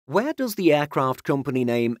Where does the aircraft company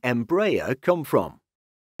name Embraer come from?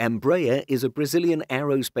 Embraer is a Brazilian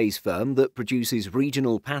aerospace firm that produces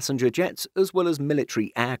regional passenger jets as well as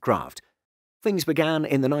military aircraft. Things began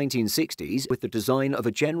in the 1960s with the design of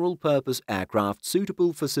a general-purpose aircraft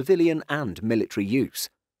suitable for civilian and military use.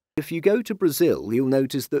 If you go to Brazil, you'll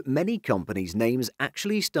notice that many companies' names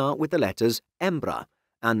actually start with the letters EMBRA,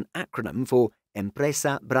 an acronym for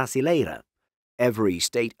Empresa Brasileira. Every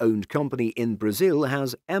state-owned company in Brazil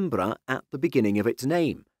has Embra at the beginning of its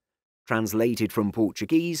name. Translated from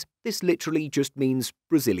Portuguese, this literally just means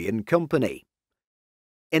Brazilian company.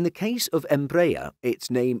 In the case of Embraer, its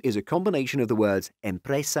name is a combination of the words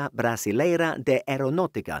Empresa Brasileira de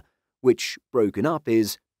Aeronáutica, which, broken up,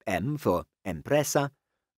 is M for Empresa,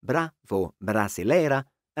 Bra for Brasileira,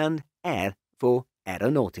 and Air for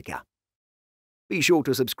Aeronáutica. Be sure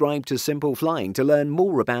to subscribe to Simple Flying to learn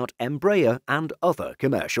more about Embraer and other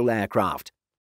commercial aircraft.